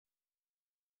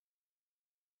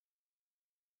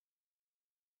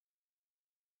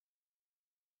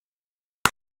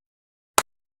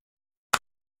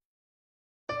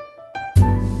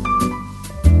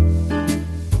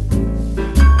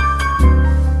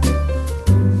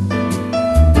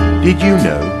Did you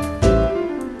know?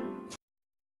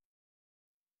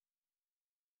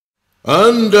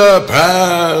 Underpants!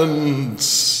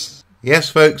 Yes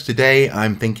folks, today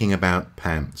I'm thinking about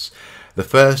pants. The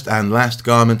first and last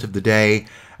garment of the day,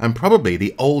 and probably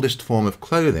the oldest form of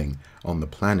clothing on the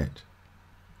planet.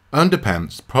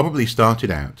 Underpants probably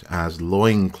started out as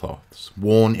loincloths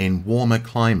worn in warmer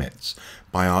climates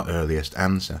by our earliest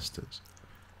ancestors.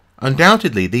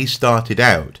 Undoubtedly, these started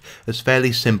out as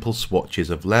fairly simple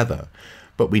swatches of leather,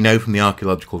 but we know from the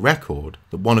archaeological record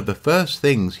that one of the first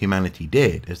things humanity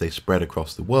did as they spread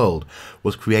across the world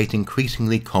was create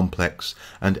increasingly complex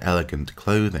and elegant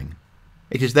clothing.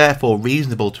 It is therefore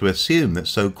reasonable to assume that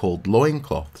so-called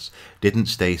loincloths didn't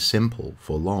stay simple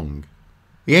for long.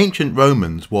 The ancient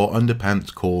Romans wore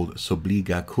underpants called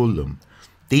subligaculum.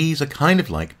 These are kind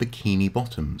of like bikini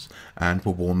bottoms and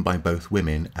were worn by both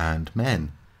women and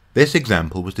men. This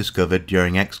example was discovered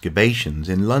during excavations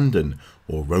in London,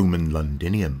 or Roman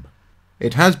Londinium.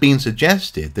 It has been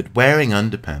suggested that wearing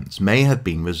underpants may have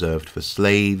been reserved for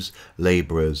slaves,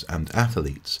 labourers and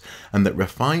athletes, and that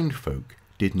refined folk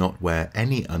did not wear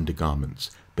any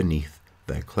undergarments beneath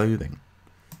their clothing.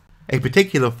 A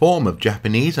particular form of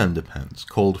Japanese underpants,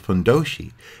 called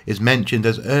fundoshi, is mentioned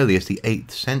as early as the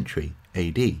 8th century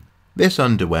AD. This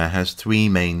underwear has three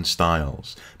main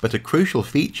styles, but a crucial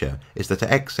feature is that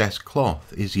excess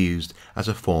cloth is used as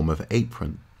a form of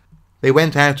apron. They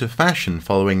went out of fashion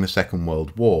following the Second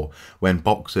World War, when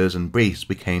boxers and briefs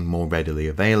became more readily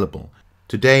available.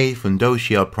 Today,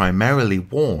 fundoshi are primarily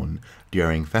worn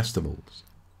during festivals.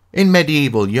 In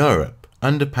medieval Europe,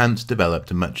 underpants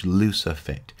developed a much looser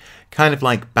fit, kind of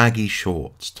like baggy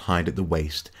shorts tied at the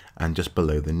waist and just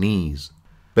below the knees.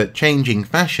 But changing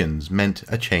fashions meant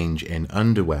a change in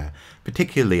underwear,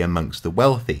 particularly amongst the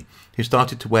wealthy, who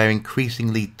started to wear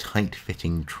increasingly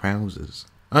tight-fitting trousers.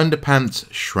 Underpants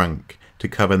shrunk to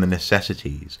cover the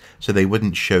necessities so they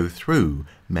wouldn't show through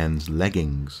men's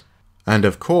leggings. And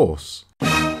of course,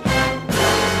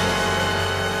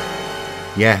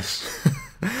 yes,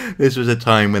 this was a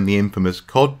time when the infamous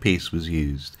codpiece was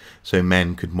used, so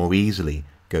men could more easily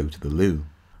go to the loo.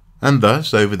 And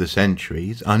thus, over the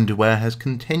centuries, underwear has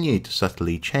continued to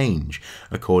subtly change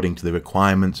according to the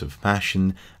requirements of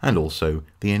fashion and also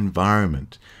the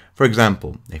environment. For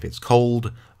example, if it's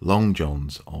cold, long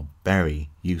johns are very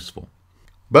useful.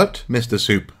 But, Mr.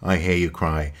 Soup, I hear you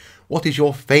cry, what is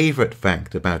your favourite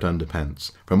fact about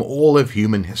underpants from all of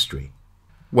human history?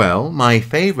 Well, my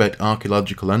favourite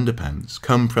archaeological underpants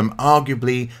come from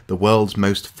arguably the world's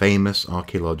most famous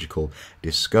archaeological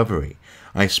discovery.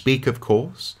 I speak, of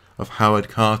course, of Howard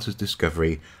Carter's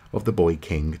discovery of the boy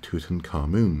king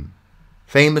Tutankhamun.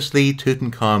 Famously,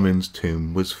 Tutankhamun's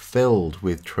tomb was filled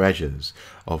with treasures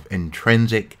of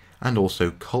intrinsic and also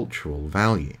cultural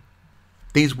value.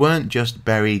 These weren't just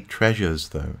buried treasures,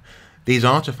 though. These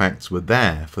artifacts were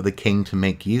there for the king to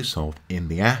make use of in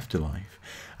the afterlife,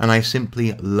 and I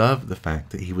simply love the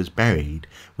fact that he was buried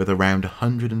with around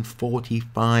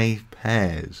 145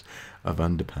 pairs of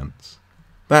underpants.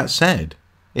 That said,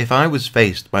 if I was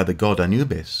faced by the god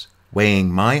Anubis,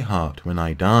 weighing my heart when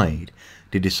I died,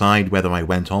 to decide whether I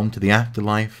went on to the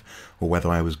afterlife or whether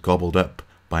I was gobbled up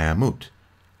by Amut,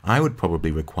 I would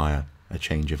probably require a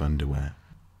change of underwear.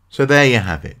 So there you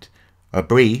have it. A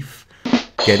brief,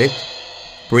 get it?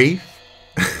 Brief?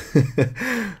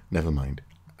 Never mind.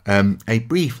 A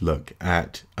brief look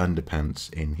at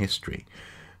underpants in history.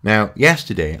 Now,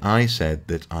 yesterday I said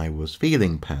that I was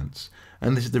feeling pants,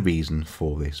 and this is the reason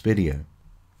for this video.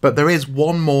 But there is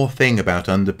one more thing about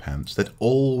underpants that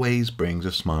always brings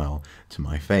a smile to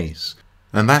my face,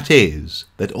 and that is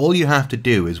that all you have to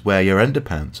do is wear your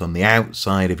underpants on the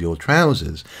outside of your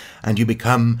trousers and you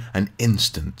become an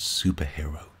instant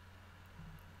superhero.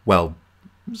 Well,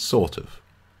 sort of.